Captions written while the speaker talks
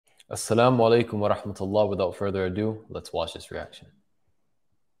Assalamu alaikum wa rahmatullah. Without further ado, let's watch this reaction.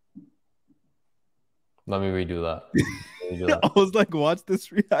 Let me redo that. I was like, watch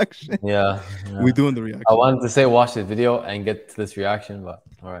this reaction. Yeah. We're doing the reaction. I wanted to say watch this video and get to this reaction, but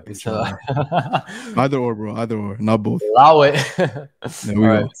all right. Either or, bro. Either or. Not both. Allow it. There we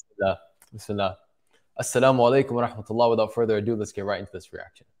go. Bismillah. Bismillah. Assalamu alaikum wa rahmatullah. Without further ado, let's get right into this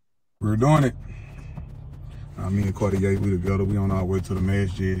reaction. We're doing it. Me and Cartier, we together. We on our way to the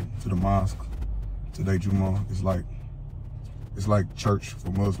masjid, to the mosque. Today, Jummah. It's like church for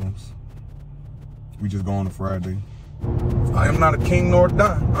Muslims. We just go on a Friday. I am not a king nor a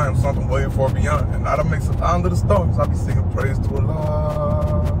dime. I am something way far beyond. And I done make some under the stars. I be singing praise to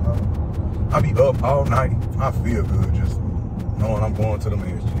Allah. I be up all night. I feel good just knowing I'm going to the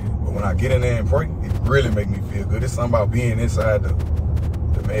masjid. But when I get in there and pray, it really make me feel good. It's something about being inside the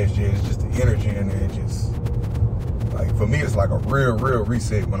masjid. It's just the energy in there. Just like, for me, it's like a real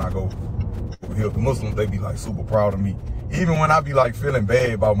reset when I go over here. The Muslims, they be like super proud of me. Even when I be like feeling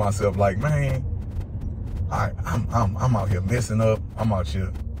bad about myself, like, man, I'm out here messing up. I'm out here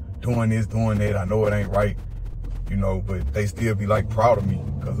doing this, doing that. I know it ain't right, you know, but they still be like proud of me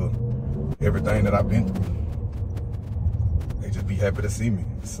because of everything that I've been through. They just be happy to see me.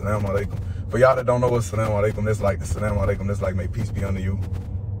 Assalamu alaikum. For y'all that don't know what Assalamu alaikum, that's like the Assalamu alaikum, that's like may peace be unto you.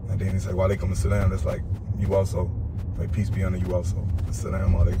 And then he say wa alaikum assalam, that's like you also. May peace be unto you also.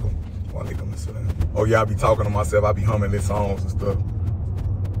 Assalamu alaikum. Wa alaikum assalam. Oh yeah, I be talking to myself. I be humming these songs and stuff.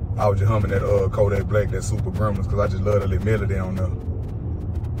 I was just humming that Kodak Black, that Super Gremlins, because I just love the little melody on there.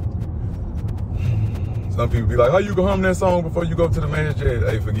 Some people be like, how you can hum that song before you go to the masjid?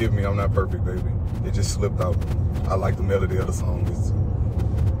 Hey, forgive me, I'm not perfect, baby. It just slipped out. I like the melody of the song.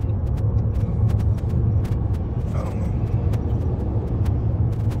 I don't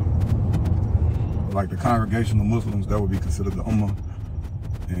know. Like the congregational Muslims, that would be considered the Ummah.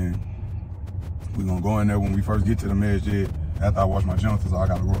 And we're going to go in there when we first get to the masjid. After I wash my genitals, I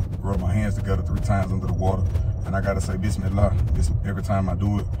gotta rub my hands together 3 times under the water. And I gotta say Bismillah every time I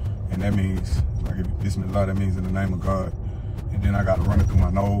do it. And that means, like Bismillah, that means in the name of God. And then I gotta run it through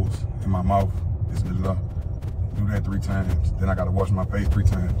my nose and my mouth, Bismillah. Do that 3 times. Then I gotta wash my face 3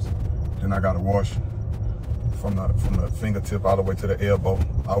 times. Then I gotta wash from the fingertip all the way to the elbow.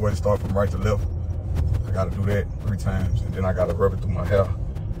 I always start from right to left. I gotta do that 3 times. And then I gotta rub it through my hair.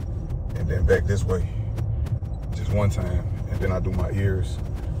 And then back this way, just 1 time. And then I do my ears,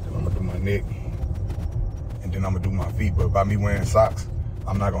 then I'm gonna do my neck, and then I'm gonna do my feet. But by me wearing socks,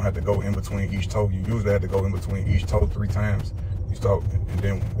 I'm not gonna have to go in between each toe. You usually have to go in between each toe 3 times. You start, and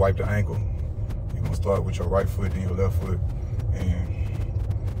then wipe the ankle. You're gonna start with your right foot, then your left foot. And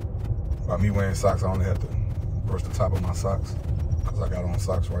by me wearing socks, I only have to brush the top of my socks, because I got on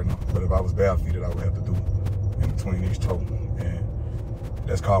socks right now. But if I was barefooted, I would have to do in between each toe. And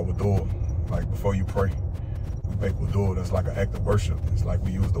that's called wudu. Like before you pray, make wudu. That's like an act of worship. It's like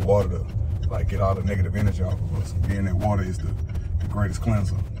we use the water to like get all the negative energy off of us. Being that water is the greatest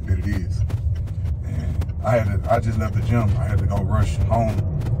cleanser that it is. And I just left the gym. I had to go rush home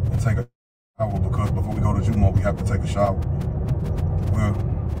and take a shower, because before we go to Jummah, we have to take a shower. Well,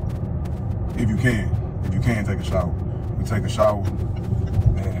 if you can take a shower, we take a shower.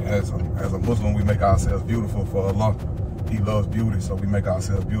 And as a Muslim, we make ourselves beautiful for Allah. He loves beauty, so we make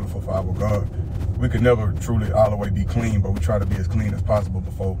ourselves beautiful for our God. We could never truly all the way be clean, but we try to be as clean as possible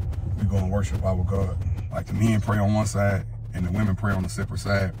before we go and worship our God. Like the men pray on one side and the women pray on a separate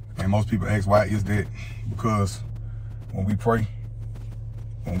side. And most people ask, why is that? Because when we pray,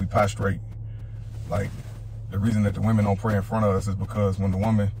 when we prostrate, like the reason that the women don't pray in front of us is because when the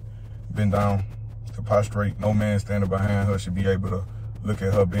woman bend down to prostrate, no man standing behind her should be able to look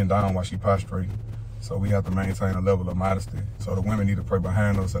at her bend down while she prostrate. So we have to maintain a level of modesty. So the women need to pray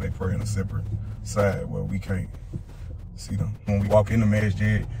behind us, so they pray in a separate side where we can't see them. When we walk in the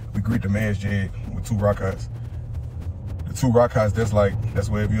masjid, we greet the masjid with 2 rakats. The 2 rakats, that's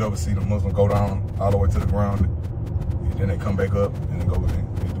where if you ever see the Muslim go down all the way to the ground, and then they come back up and then go in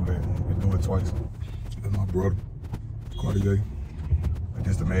and do that. They do it twice. That's my brother, Cartier. But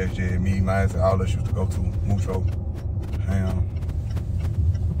this the masjid, me, mine, all us used to go to, Mucho, Ham,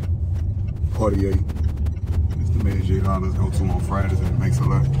 Cartier. It's the masjid all us go to on Fridays, and it makes a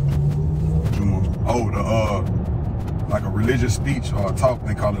lot. Oh, like a religious speech or a talk,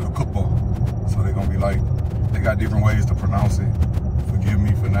 they call it a khutbah. So they're gonna be like, they got different ways to pronounce it. Forgive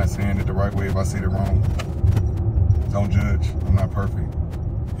me for not saying it the right way if I said it wrong. Don't judge, I'm not perfect.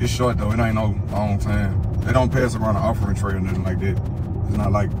 It's short though, it ain't no long time. They don't pass around an offering tray or nothing like that. It's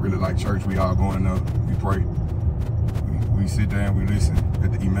not like really like church, we all go in there, we pray. We sit down, we listen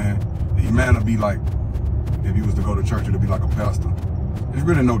at the imam. The imam will be like, if you was to go to church, it'll be like a pastor. It's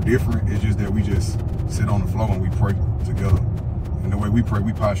really no different. It's just that we just sit on the floor and we pray together. And the way we pray,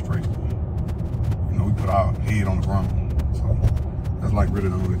 we prostrate. You know, we put our head on the ground. So that's like really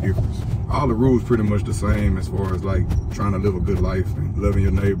the only difference. All the rules pretty much the same as far as like trying to live a good life and loving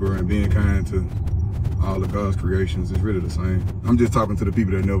your neighbor and being kind to all of God's creations. It's really the same. I'm just talking to the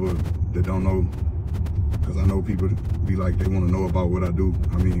people that don't know, because I know people be like, they want to know about what I do.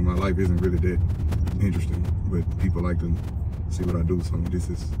 I mean, my life isn't really that interesting, but people like to see what I do. So this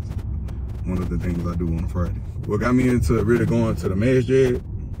is one of the things I do on a Friday. What got me into really going to the masjid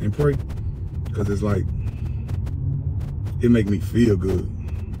and pray, because it's like, it make me feel good.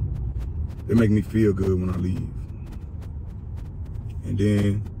 It make me feel good when I leave. And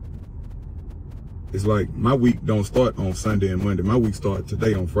then it's like my week don't start on Sunday and Monday. My week starts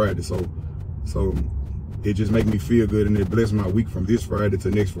today on Friday. So it just make me feel good, and it bless my week from this Friday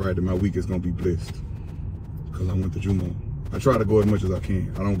to next Friday. My week is gonna be blessed because I went to Jumu'ah. I try to go as much as I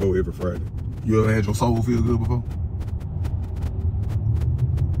can. I don't go every Friday. You ever had your soul feel good before?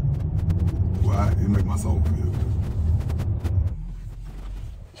 Well, it make my soul feel good.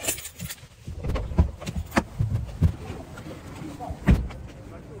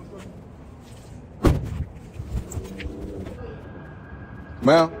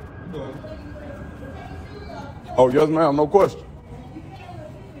 Ma'am? Oh, yes, ma'am, no question.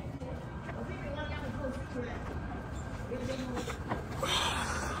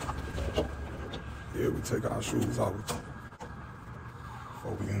 Yeah, we take our shoes off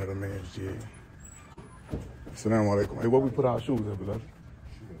before we enter the masjid. Assalamu alaikum. Hey, where we put our shoes at, beloved?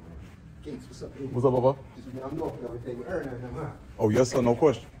 Gates, what's up? What's up, Baba? I'm north and everything with Aaron and them, huh? Oh, yes, sir, no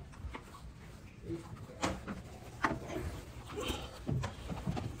question.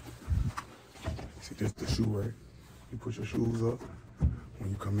 See, this is the shoe rack. You put your shoes up when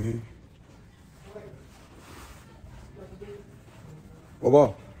you come in.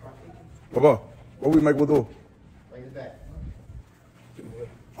 Baba, what we make wudu? Bring it back.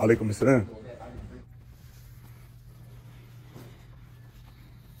 Alaikum assalam.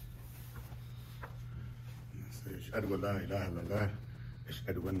 أشهد أن لا إله إلا الله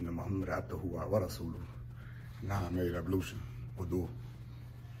أشهد أن محمد عبده ورسوله. Now I made ablution, wudu.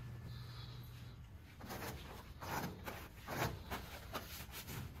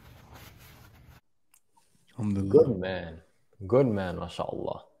 Good man,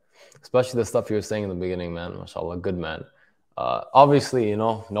 mashallah. Especially the stuff you were saying in the beginning, man, mashallah, good man. Obviously, you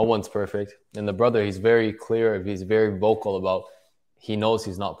know, no one's perfect. And the brother, he's very clear, he's very vocal about, he knows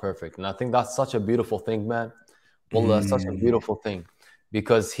he's not perfect. And I think that's such a beautiful thing, man. Wallah, that's such a beautiful thing.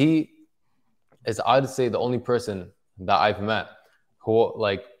 Because he is, I'd say, the only person that I've met who,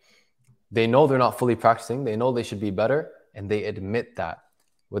 like, they know they're not fully practicing, they know they should be better, and they admit that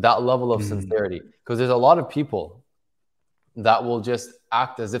with that level of sincerity. Because there's a lot of people that will just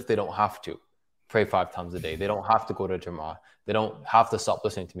act as if they don't have to pray 5 times a day. They don't have to go to Jama'ah. They don't have to stop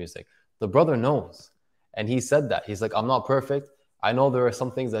listening to music. The brother knows. And he said that. He's like, I'm not perfect. I know there are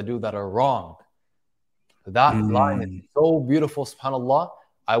some things I do that are wrong. That line is so beautiful, subhanAllah.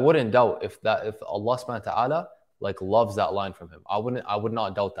 I wouldn't doubt if Allah subhanahu wa ta'ala like loves that line from him. I would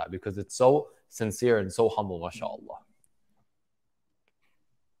not doubt that, because it's so sincere and so humble, mashallah.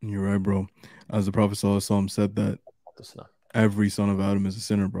 You're right, bro. As the Prophet ﷺ said that every son of Adam is a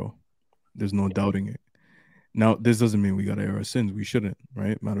sinner, bro. There's no doubting it. Now, this doesn't mean we got to air our sins. We shouldn't,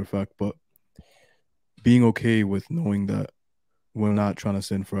 right? Matter of fact, but being okay with knowing that we're not trying to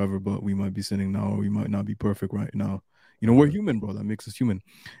sin forever, but we might be sinning now, or we might not be perfect right now. You know, we're human, bro. That makes us human.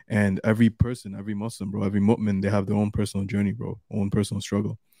 And every person, every Muslim, bro, every mu'min, they have their own personal journey, bro, own personal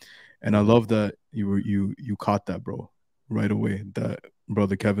struggle. And I love that you caught that, bro, right away. That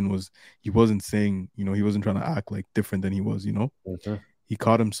brother Kevin wasn't saying, you know, he wasn't trying to act like different than he was, you know. He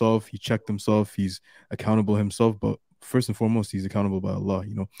caught himself, he checked himself, he's accountable himself, but first and foremost, he's accountable by Allah.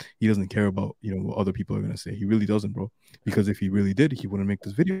 You know, he doesn't care about, you know, what other people are going to say. He really doesn't, bro. Because if he really did, he wouldn't make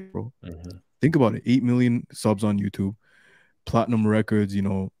this video, bro. Think about it. 8 million subs on YouTube, platinum records, you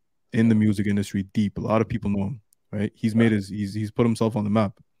know, in the music industry, deep. A lot of people know him, right? He's made he's put himself on the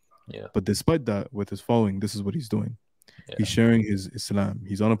map. Yeah. But despite that, with his following, this is what he's doing. Yeah. He's sharing his Islam.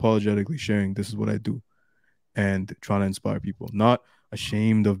 He's unapologetically sharing, this is what I do, and trying to inspire people. Not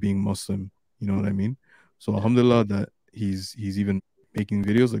ashamed of being Muslim. You know what I mean? So alhamdulillah that he's even making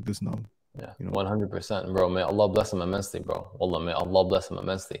videos like this now. Yeah, you know? 100%, bro. May Allah bless him immensely, bro. Wallah, may Allah bless him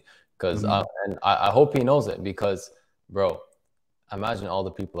immensely. Because I hope he knows it, because, bro, imagine all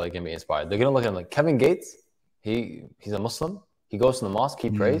the people that can be inspired. They're gonna look at him like, Kevin Gates, he's a Muslim. He goes to the mosque. He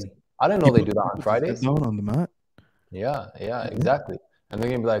prays. I didn't know they do that on Fridays. Down on the mat. Yeah, exactly. And they're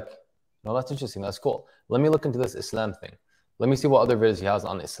gonna be like, no, that's interesting. That's cool. Let me look into this Islam thing. Let me see what other videos he has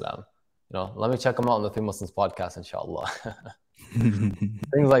on Islam. You know, let me check him out on the Three Muslims podcast, inshallah.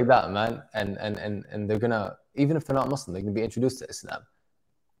 Things like that, man. And they're gonna, even if they're not Muslim, they're gonna be introduced to Islam.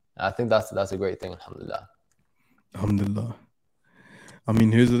 I think that's a great thing, alhamdulillah. Alhamdulillah. I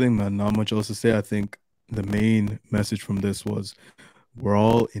mean, here's the thing, man. Not much else to say. I think the main message from this was we're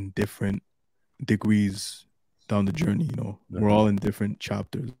all in different degrees down the journey, you know. We're all in different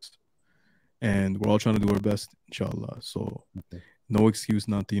chapters. And we're all trying to do our best, inshallah. So no excuse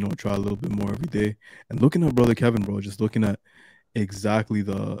not to, you know, try a little bit more every day. And looking at Brother Kevin, bro, just looking at exactly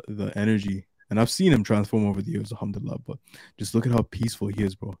the energy. And I've seen him transform over the years, alhamdulillah. But just look at how peaceful he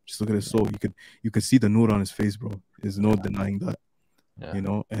is, bro. Just look at his soul. You could see the nur on his face, bro. There's no denying that. Yeah. You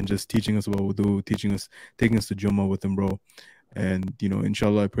know, and just teaching us about wudu, taking us to Jummah with him, bro. And, you know,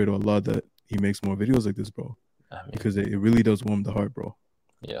 inshallah, I pray to Allah that he makes more videos like this, bro. Ameen. Because it really does warm the heart, bro.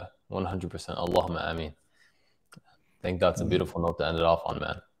 Yeah, 100%. Allahumma ameen. I think that's a beautiful note to end it off on,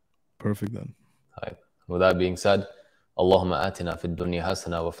 man. Perfect, then. Right. With that being said, Allahumma atina fid dunya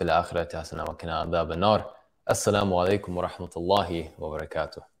hasana wa fil akhirati hasana wa qina adhab an-nar. Assalamu alaikum wa rahmatullahi wa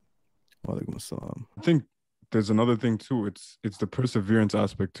barakatuh. Wa alaikum assalam. I think there's another thing too. It's the perseverance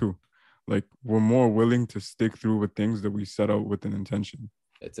aspect too. Like, we're more willing to stick through with things that we set out with an intention.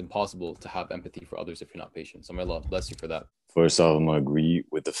 It's impossible to have empathy for others if you're not patient. So may Allah bless you for that. First off, I'm going to agree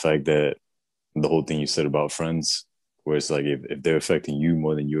with the fact that the whole thing you said about friends, where it's like if they're affecting you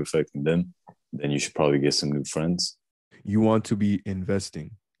more than you're affecting them, then you should probably get some new friends. You want to be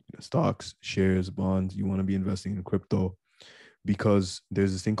investing in stocks, shares, bonds. You want to be investing in crypto because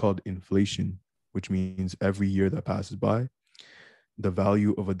there's this thing called inflation, which means every year that passes by, the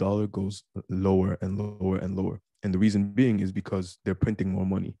value of a dollar goes lower and lower and lower. And the reason being is because they're printing more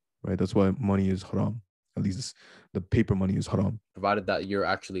money, right? That's why money is haram. At least the paper money is haram. Provided that you're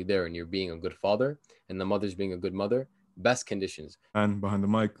actually there and you're being a good father and the mother's being a good mother, best conditions. And behind the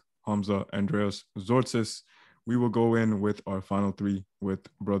mic, Hamza, Andreas, Zortzis, we will go in with our final three with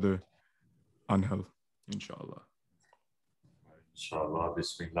Brother Angel, inshallah. Inshallah,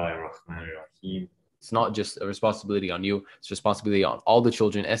 Bismillahirrahmanirrahim. It's not just a responsibility on you, it's responsibility on all the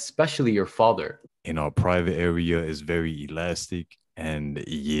children, especially your father. In our private area is very elastic, and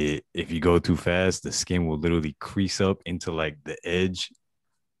yeah, if you go too fast, the skin will literally crease up into like the edge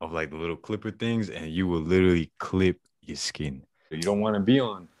of like the little clipper things, and you will literally clip your skin. You don't want to be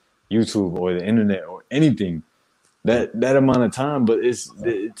on YouTube or the internet or anything that amount of time, but it's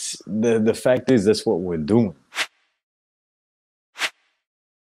the fact is that's what we're doing.